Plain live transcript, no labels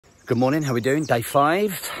Good morning, how are we doing? Day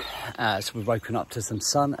 5. So we've woken up to some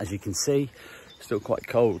sun, as you can see. Still quite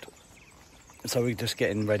cold. So we're just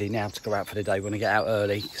getting ready now to go out for the day. We're going to get out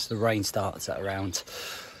early because the rain starts at around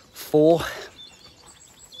 4.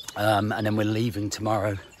 And then we're leaving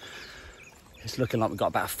tomorrow. It's looking like we've got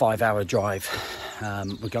about a 5-hour drive.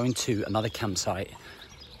 We're going to another campsite.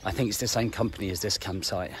 I think it's the same company as this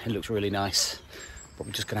campsite. It looks really nice. But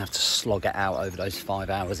we're just going to have to slog it out over those 5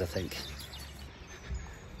 hours, I think.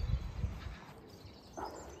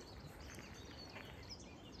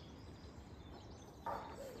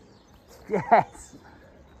 Yes!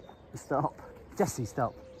 Stop. Jesse,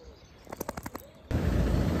 stop.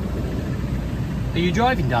 Are you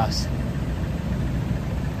driving, Das?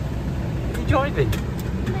 Are you driving?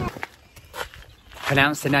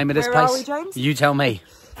 Pronounce the name of this place. Where are we, James? You tell me.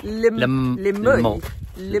 Le Man. Le Man.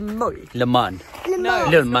 No, Le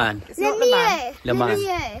Man. it's not Le Man. Le Man.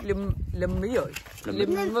 Le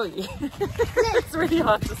Man. It's really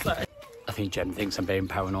hard to say. I think Jem thinks I'm being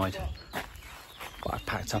paranoid. But I've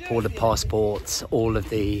packed up all the passports, all of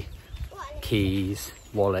the keys,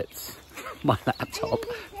 wallets, my laptop,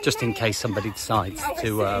 just in case somebody decides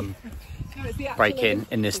to break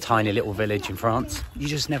in this tiny little village in France. You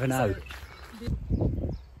just never know.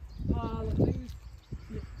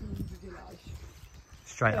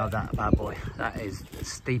 Straight up that bad boy. That is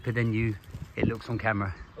steeper than it looks on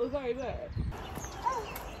camera.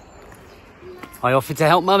 I offered to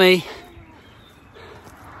help Mummy.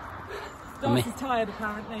 Darcy's tired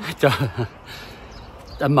apparently.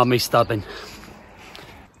 And Mummy's stubborn.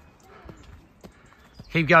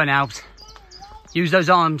 Keep going, Alps. Use those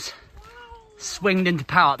arms. Swing into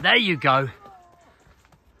power. There you go.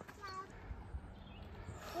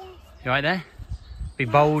 You right there? Be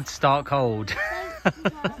bold, start cold.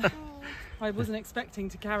 I wasn't expecting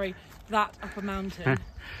to carry that up a mountain.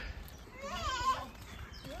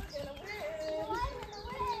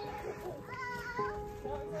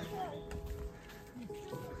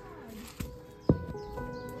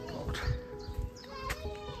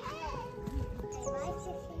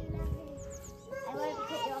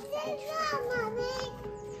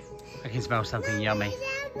 I can smell something yummy.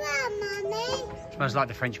 Smells like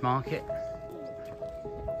the French market.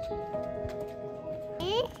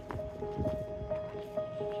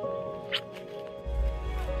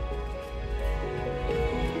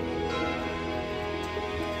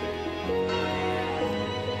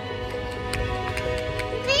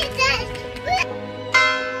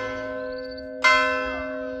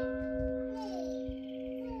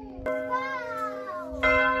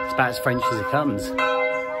 It's about as French as it comes.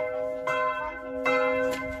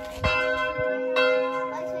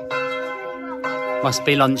 Must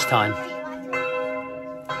be lunchtime.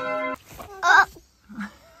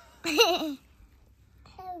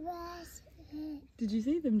 Did you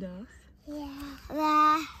see them, Das? Yeah,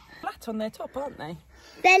 they're Flat on their top, aren't they?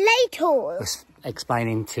 lators.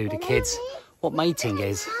 Explaining to the kids what mating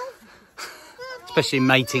is, especially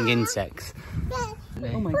mating insects.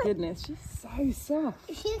 Oh my goodness, she's so soft.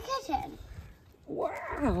 Is she a kitten?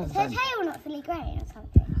 Wow. Is her tail not fully grey or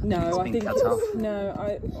something? No, I been think cut it's, off. no,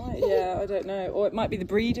 I don't know. Or it might be the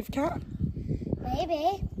breed of cat.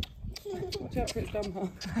 Maybe. Watch out for its bum, huh?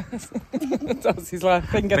 Darcy's like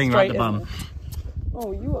finger Finger straight at the bum.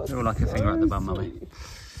 Oh, you are Feel like a finger at the bum, Mummy.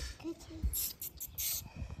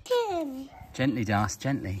 Kitten. Gently, Das,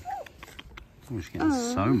 gently. Oh, she's getting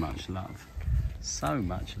so much love. So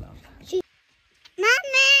much love.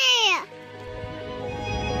 Mummy!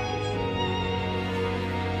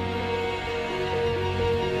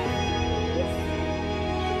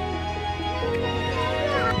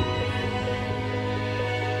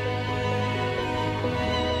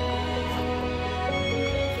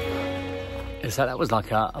 So that was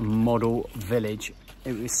like a model village.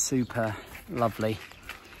 It was super lovely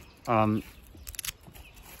to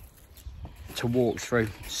walk through,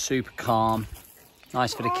 super calm,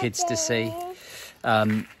 nice for the kids to see,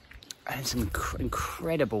 and some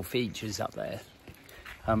incredible features up there,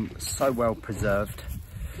 so well preserved.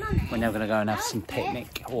 We're now going to go and have some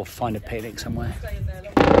picnic or find a picnic somewhere.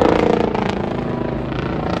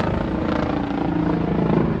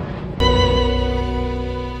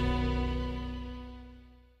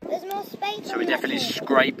 So we're definitely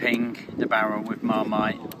scraping the barrel with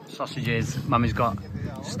Marmite, sausages. Mummy's got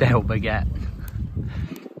stale baguette.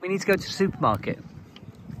 We need to go to the supermarket.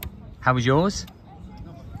 How was yours?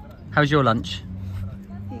 How was your lunch?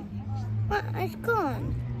 What? It's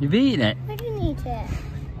gone. You've eaten it? I didn't eat it.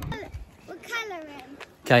 We're colouring.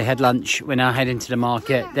 Okay, had lunch. We're now heading to the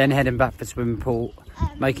market, then heading back for swimming pool,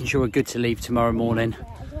 making sure we're good to leave tomorrow morning.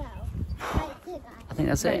 I think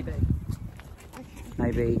that's it.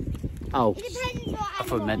 Maybe. Oh, It depends what I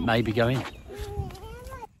thought it meant maybe going.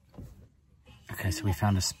 Okay, so we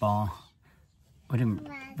found a spa. We didn't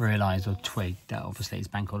realise or twig that obviously it's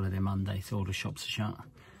bank holiday Monday, so all the shops are shut.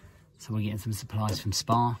 So we're getting some supplies from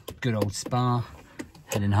Spa. Good old Spa.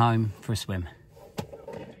 Heading home for a swim.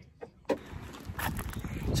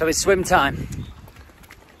 So it's swim time.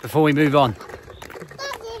 Before we move on.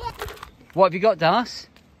 What have you got, Das?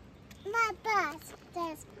 My bus.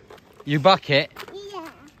 There's... Your bucket Yeah.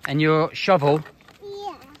 and your shovel.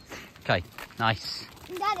 Yeah. Okay, nice.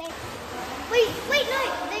 Daddy. Wait, no,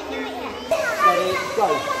 they do it yet. Ready, go.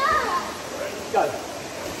 Go.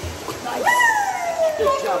 Nice.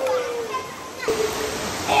 Good job.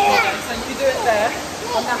 So you do it there,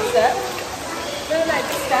 on that step. Do the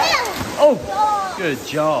next step. Oh, good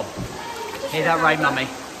job. Hear that rain, Mummy? I'm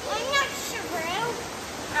not sure.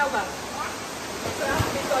 Elbow. So that has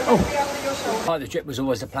to be directly under your shoulder. Part of the trip was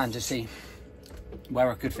always a plan to see where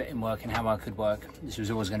I could fit in work and how I could work. This was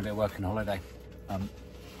always going to be a working holiday.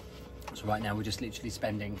 So right now we're just literally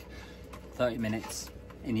spending 30 minutes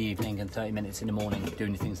in the evening and 30 minutes in the morning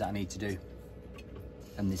doing the things that I need to do.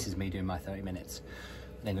 And this is me doing my 30 minutes.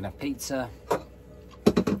 Then we're going to have pizza,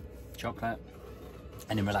 chocolate,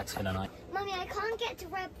 and then relax for the night. Mummy, I can't get to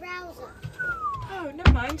web browser. Oh,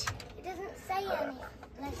 never mind. It doesn't say any.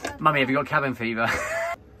 Like Mummy, have you got cabin fever?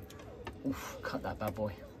 Oof, cut that bad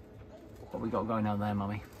boy. What we got going on there,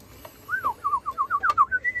 Mummy?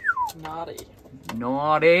 Naughty.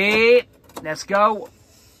 Naughty! Let's go!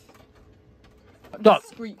 Stop!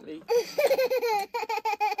 Discreetly.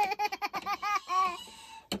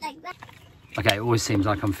 like that. Okay, it always seems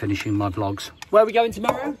like I'm finishing my vlogs. Where are we going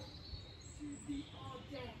tomorrow?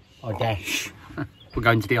 Ardèche. We're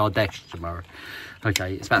going to the Ardèche tomorrow.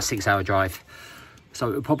 Okay, it's about a 6-hour drive. So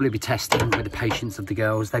it'll probably be testing with the patience of the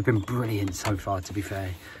girls. They've been brilliant so far, to be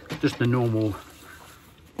fair. Just the normal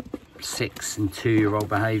 6 and 2-year-old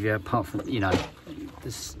behaviour, apart from, you know,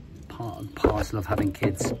 this part and parcel of having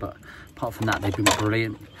kids, but apart from that, they've been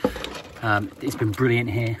brilliant. It's been brilliant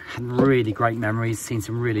here. Had really great memories, seen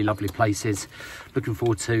some really lovely places. Looking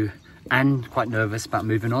forward to, and quite nervous about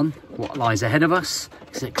moving on. What lies ahead of us.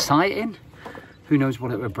 It's exciting. Who knows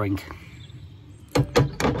what it will bring.